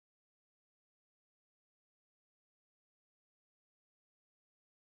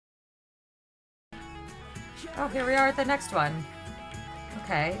Oh, here we are at the next one.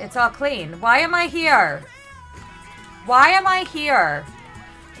 Okay, it's all clean. Why am I here? Why am I here?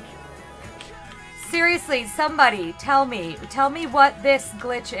 Seriously, somebody tell me what this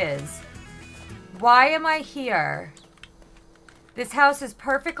glitch is. Why am I here? This house is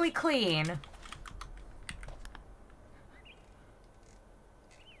perfectly clean.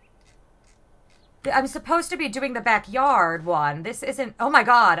 I'm supposed to be doing the backyard one. This isn't... Oh my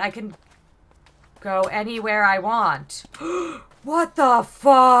god, I can go anywhere I want. What the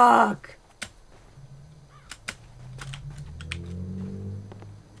fuck?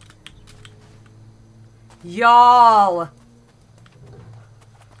 Y'all.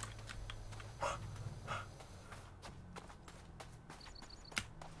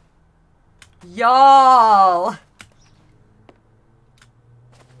 Y'all.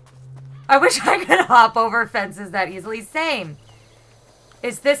 I wish I could hop over fences that easily. Same.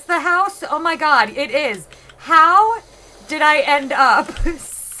 Is this the house? Oh my god, it is. How did I end up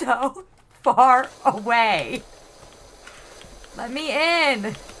so far away? Let me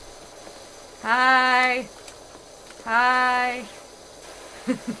in. Hi. Hi.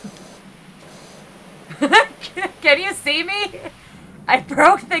 Can you see me? I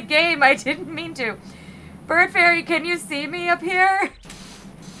broke the game. I didn't mean to. Bird Fairy, can you see me up here?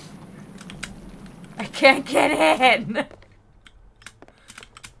 I can't get in.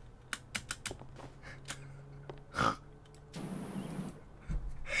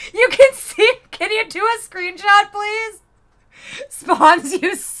 You can see. Can you do a screenshot, please? Spawns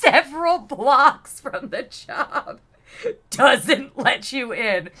you several blocks from the job. Doesn't let you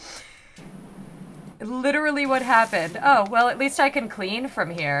in. Literally what happened. Oh, well, at least I can clean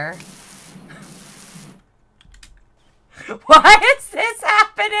from here. Why is this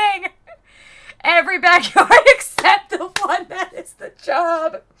happening? Every backyard except the one that is the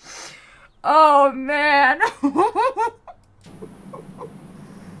job. Oh, man.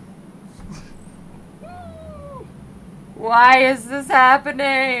 Why is this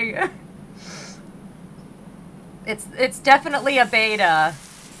happening? It's definitely a beta.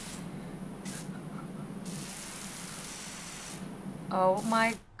 Oh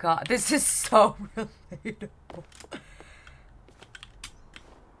my god, this is so relatable.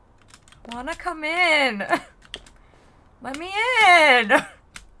 Wanna come in? Let me in!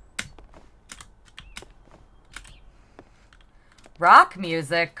 Rock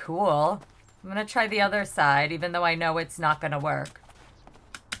music, cool. I'm gonna try the other side, even though I know it's not gonna work.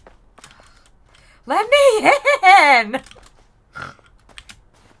 Let me in!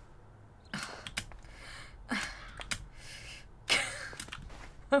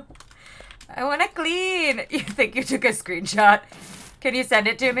 I wanna clean! You think you took a screenshot? Can you send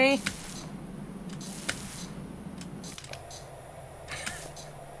it to me?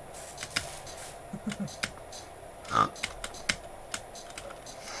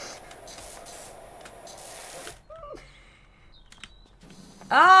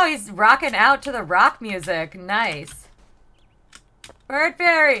 Oh, he's rocking out to the rock music. Nice. Bird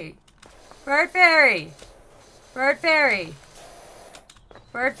Fairy! Bird Fairy! Bird Fairy!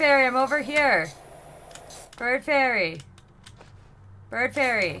 Bird Fairy, I'm over here. Bird Fairy. Bird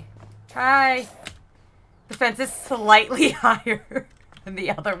Fairy. Hi. The fence is slightly higher than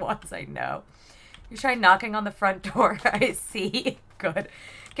the other ones, I know. You try knocking on the front door. I see. Good.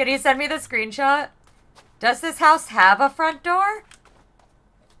 Can you send me the screenshot? Does this house have a front door?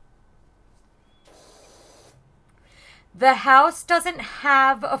 The house doesn't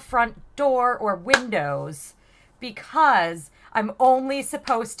have a front door or windows because I'm only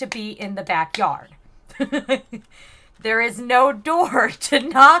supposed to be in the backyard. There is no door to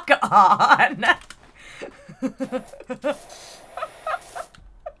knock on.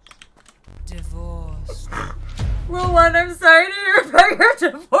 Divorced. Rule 1, I'm sorry to hear about your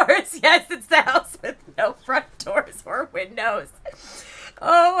divorce. Yes, it's the house with no front doors or windows.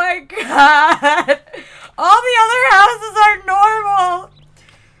 Oh my god. All the other houses are normal.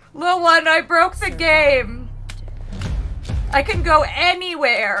 Lil one, I broke the game. I can go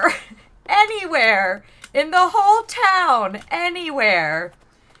anywhere. Anywhere. In the whole town. Anywhere.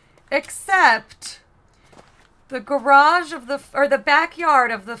 Except the garage of the, or the backyard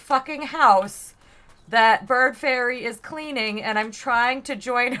of the fucking house that Bird Fairy is cleaning and I'm trying to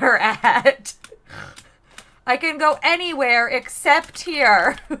join her at. I can go anywhere except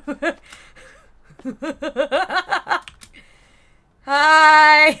here.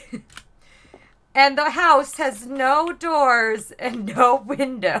 Hi. And the house has no doors and no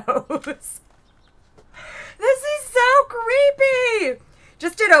windows. This is so creepy.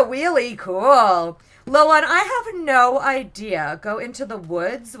 Just did a wheelie. Cool. Loan, I have no idea. Go into the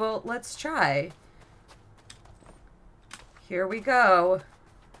woods? Well, let's try. Here we go.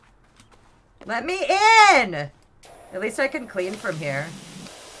 Let me in! At least I can clean from here.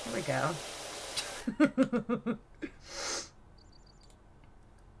 Here we go.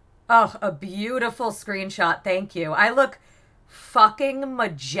 Oh, a beautiful screenshot. Thank you. I look fucking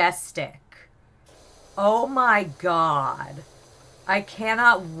majestic. Oh my god. I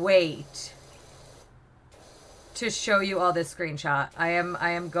cannot wait to show you all this screenshot. I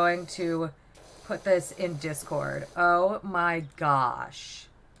am going to put this in Discord. Oh my gosh.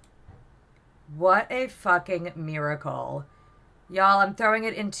 What a fucking miracle. Y'all, I'm throwing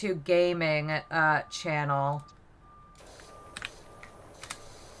it into gaming channel.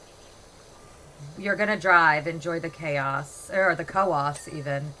 You're gonna drive. Enjoy the chaos. Or the chaos,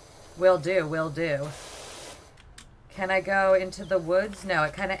 even. Will do, will do. Can I go into the woods? No,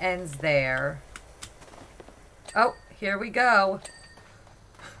 it kind of ends there. Oh, here we go.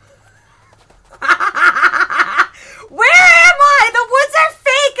 Where am I? The woods are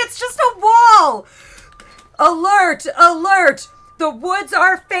fake! It's just a wall! Alert! Alert! The woods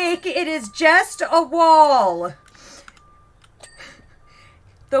are fake! It is just a wall!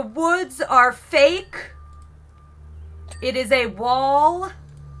 The woods are fake. It is a wall.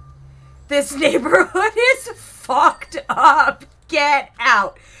 This neighborhood is fucked up. Get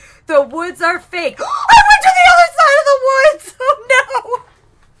out. The woods are fake. I went to the other side of the woods. Oh no.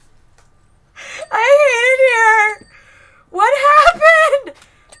 I hate it here. What happened?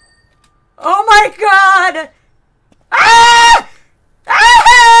 Oh my god. Ah!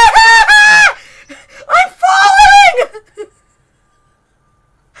 Ah! I'm falling.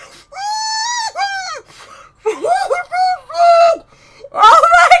 Oh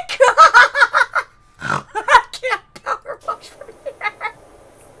my god! I can't power wash from here.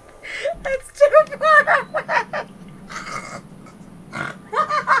 That's too far away.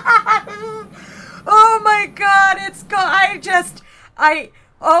 Oh my god, it's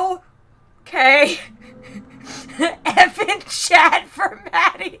okay. Effing chat for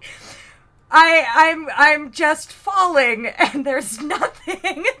Maddie. I'm just falling and there's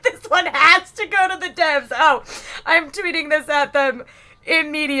nothing. This one has to go to the devs. Oh, I'm tweeting this at them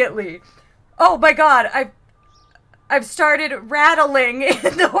immediately. Oh my god, I've started rattling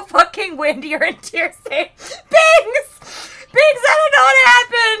in the fucking wind. You're in tears saying, Bings! Bings, I don't know what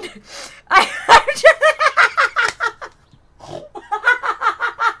happened. I'm just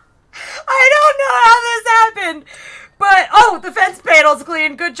I don't know how this happened. But, oh, the fence panel's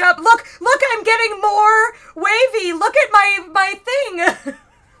clean. Good job. Look, I'm getting more wavy. Look at my thing.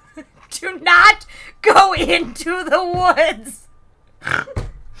 Do not go into the woods.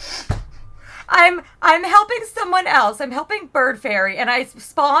 I'm helping someone else. I'm helping Bird Fairy, and I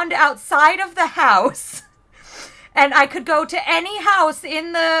spawned outside of the house. And I could go to any house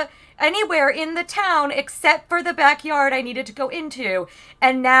anywhere in the town except for the backyard I needed to go into.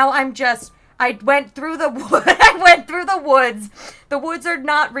 And now I went through the wood. I went through the woods. The woods are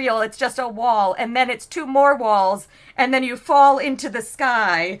not real. It's just a wall. And then it's 2 more walls. And then you fall into the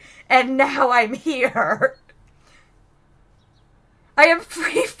sky. And now I'm here. I am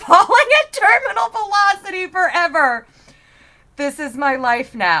free falling at terminal velocity forever. This is my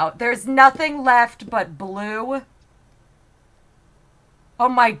life now. There's nothing left but blue. Oh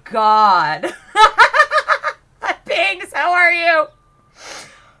my god. Pings, how are you?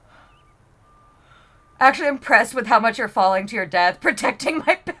 Actually impressed with how much you're falling to your death, protecting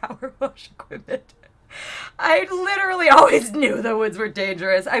my power wash equipment. I literally always knew the woods were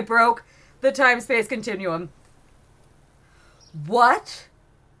dangerous. I broke the time-space continuum. What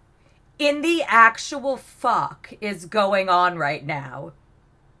in the actual fuck is going on right now?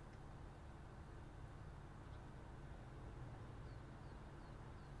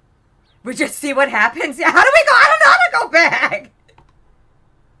 We just see what happens? Yeah, how do we go? I don't know how to go back.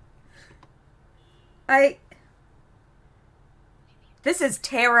 This is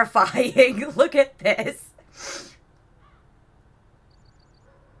terrifying. Look at this.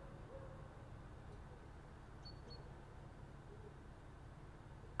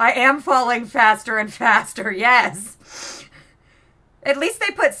 I am falling faster and faster, yes. At least they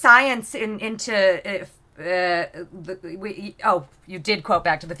put science into... oh, you did quote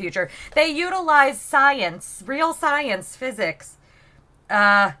Back to the Future. They utilize science, real science, physics,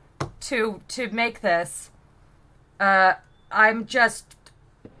 to make this. I'm just...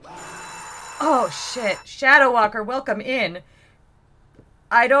 Oh, shit. Shadow Walker, welcome in.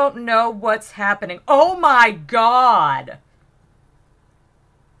 I don't know what's happening. Oh my god!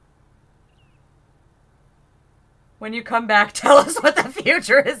 When you come back, tell us what the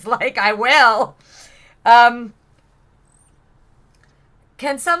future is like. I will. Can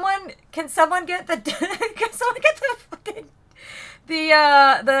someone get the can someone get the fucking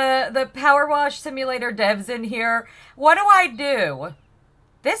The Powerwash Simulator devs in here. What do I do?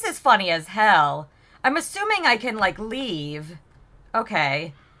 This is funny as hell. I'm assuming I can, like, leave.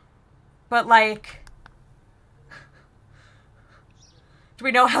 Okay. But, like... Do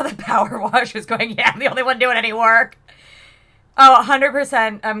we know how the power wash is going? Yeah, I'm the only one doing any work. Oh,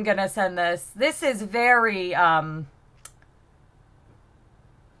 100% I'm gonna send this. This is very,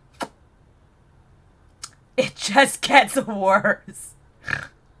 It just gets worse.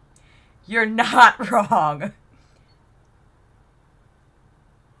 You're not wrong.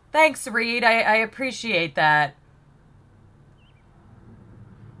 Thanks, Reed. I appreciate that.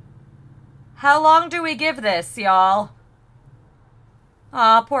 How long do we give this, y'all?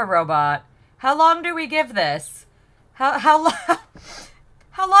 Aw, poor robot. How long do we give this? How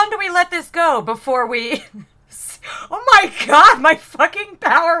long do we let this go before we... Oh my god, my fucking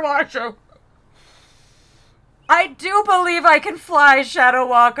power washer! I do believe I can fly, Shadow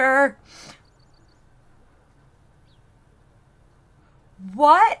Walker.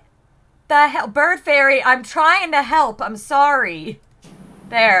 What the hell? Bird Fairy, I'm trying to help. I'm sorry.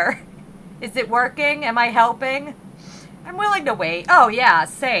 There. Is it working? Am I helping? I'm willing to wait. Oh, yeah,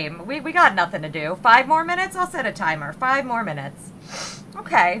 same. We got nothing to do. 5 more minutes? I'll set a timer. 5 more minutes.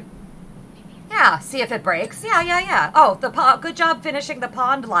 Okay. Yeah, see if it breaks. Yeah. Oh, good job finishing the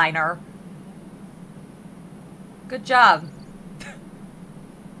pond liner. Good job.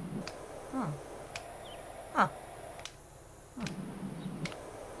 Huh.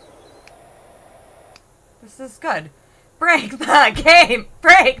 This is good. Break the game!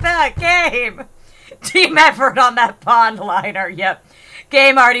 Break the game! Team effort on that pond liner. Yep.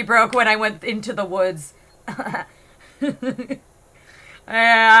 Game already broke when I went into the woods. Yeah,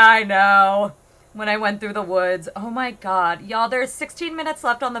 I know. When I went through the woods. Oh my god. Y'all, there's 16 minutes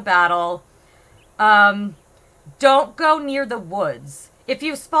left on the battle. Don't go near the woods. If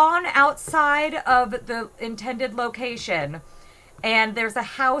you spawn outside of the intended location and there's a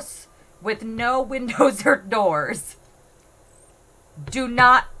house with no windows or doors, do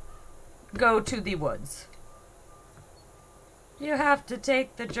not go to the woods. You have to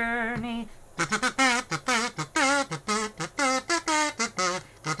take the journey.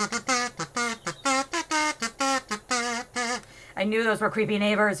 I knew those were creepy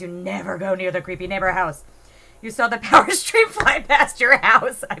neighbors. You never go near the creepy neighbor house. You saw the power stream fly past your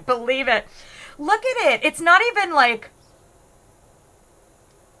house. I believe it. Look at it. It's not even like...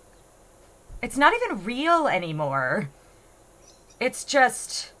 It's not even real anymore. It's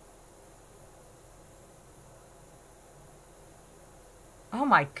just... Oh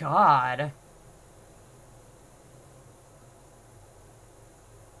my god.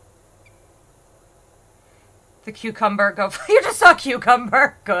 The cucumber go... You just saw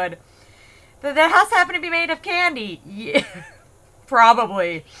cucumber? Good. The house happened to be made of candy. Yeah.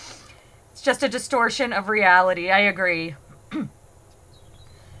 Probably. It's just a distortion of reality. I agree.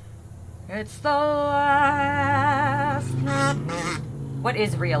 It's the last... What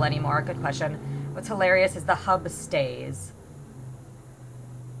is real anymore? Good question. What's hilarious is the hub stays.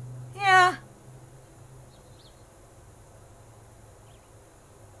 Yeah.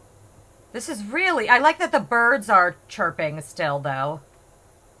 This is really... I like that the birds are chirping still, though.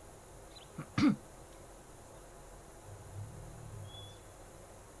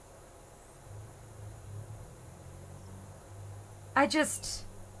 I just...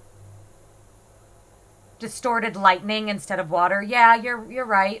 Distorted lightning instead of water. Yeah, you're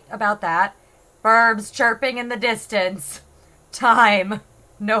right about that. Burbs chirping in the distance. Time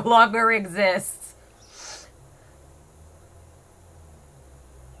no longer exists.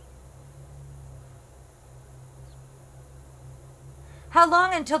 How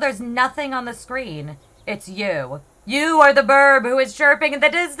long until there's nothing on the screen? It's you. You are the burb who is chirping in the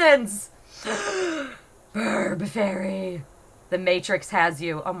distance. Burb fairy. The Matrix has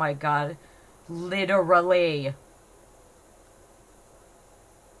you. Oh my god. Literally.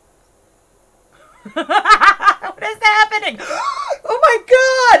 What is happening? Oh my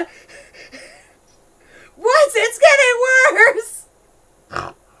god! What? It's getting worse!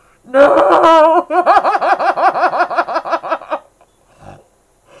 No!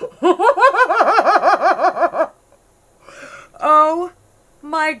 Oh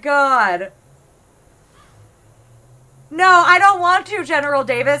my god. No, I don't want to, General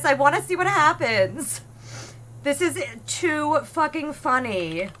Davis. I want to see what happens. This is too fucking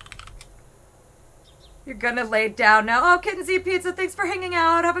funny. You're gonna lay down now. Oh, Kitten Z Pizza, thanks for hanging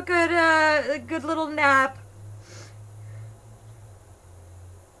out. Have a good little nap.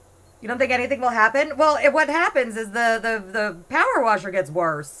 You don't think anything will happen? Well, what happens is the power washer gets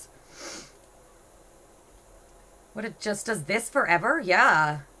worse. What, it just does this forever?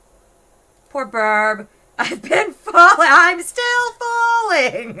 Yeah. Poor Burb. I've been falling. I'm still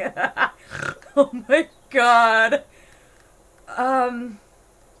falling. Oh my god.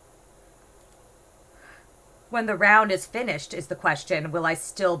 When the round is finished is the question, will I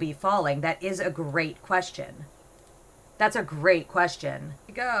still be falling? That is a great question. That's a great question. Here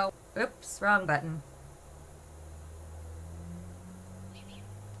we go. Oops, wrong button.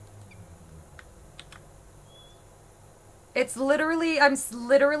 It's literally, I'm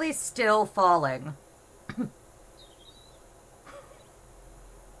literally still falling.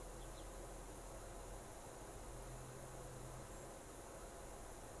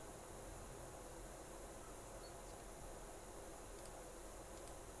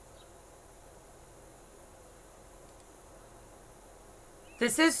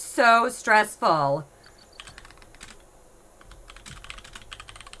 This is so stressful.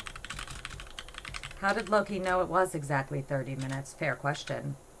 How did Loki know it was exactly 30 minutes? Fair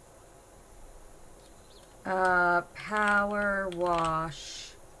question.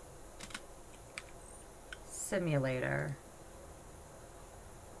 Powerwash Simulator.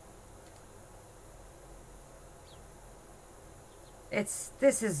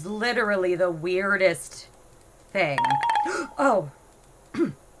 This is literally the weirdest thing. Oh.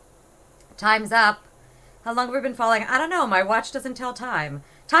 Time's up. How long have we been falling? I don't know. My watch doesn't tell time.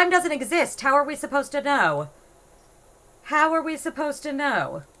 Time doesn't exist. How are we supposed to know? How are we supposed to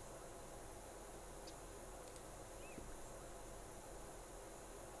know?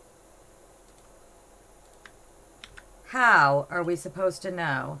 How are we supposed to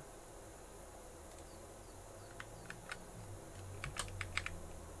know?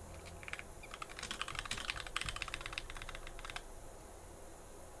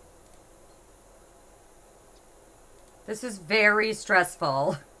 This is very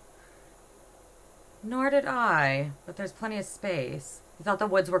stressful. Nor did I, but there's plenty of space. I thought the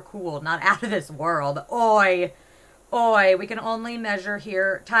woods were cool, not out of this world. Oi! Oi! We can only measure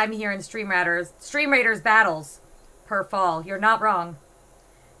here time here in Stream Raiders battles per fall. You're not wrong.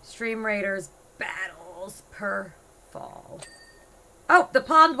 Stream Raiders battles per fall. Oh, the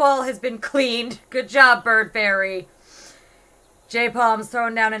pond wall has been cleaned. Good job, Bird Fairy. J-Palm's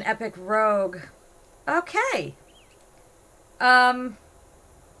throwing down an epic rogue. Okay.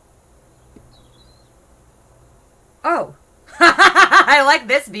 Oh. I like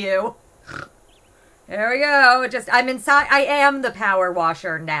this view. There we go. I'm inside. I am the power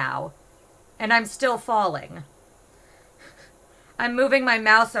washer now. And I'm still falling. I'm moving my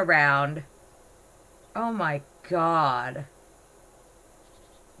mouse around. Oh my god.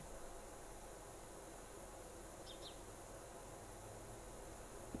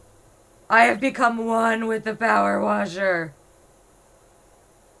 I have become one with the power washer.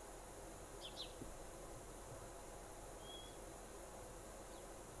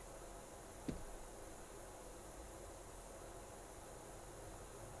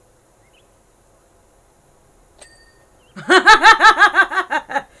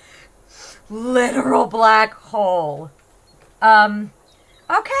 Literal black hole.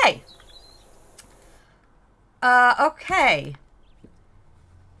 Okay. Okay.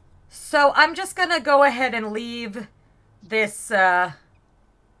 So I'm just gonna go ahead and leave this,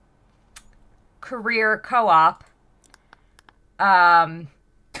 career co-op,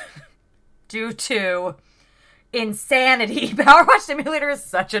 due to insanity. Powerwash Simulator is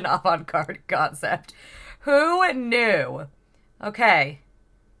such an avant-garde concept. Who knew? Okay.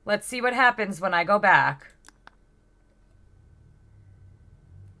 Let's see what happens when I go back.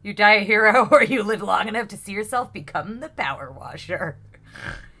 You die a hero or you live long enough to see yourself become the power washer.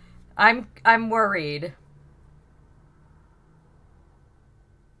 I'm worried.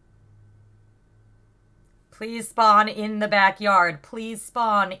 Please spawn in the backyard. Please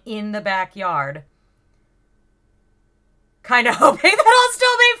spawn in the backyard. Kind of hoping that I'll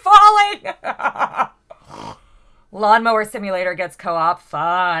still be falling. Lawnmower Simulator gets co-op.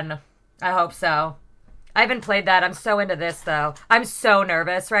 Fun. I hope so. I haven't played that. I'm so into this, though. I'm so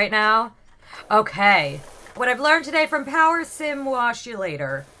nervous right now. Okay. What I've learned today from Power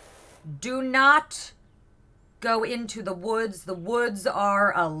Simulator. Do not go into the woods. The woods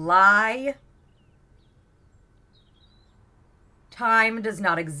are a lie. Time does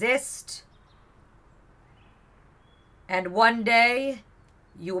not exist. And one day,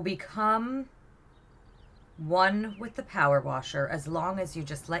 you will become one with the power washer as long as you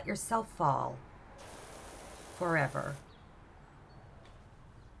just let yourself fall forever.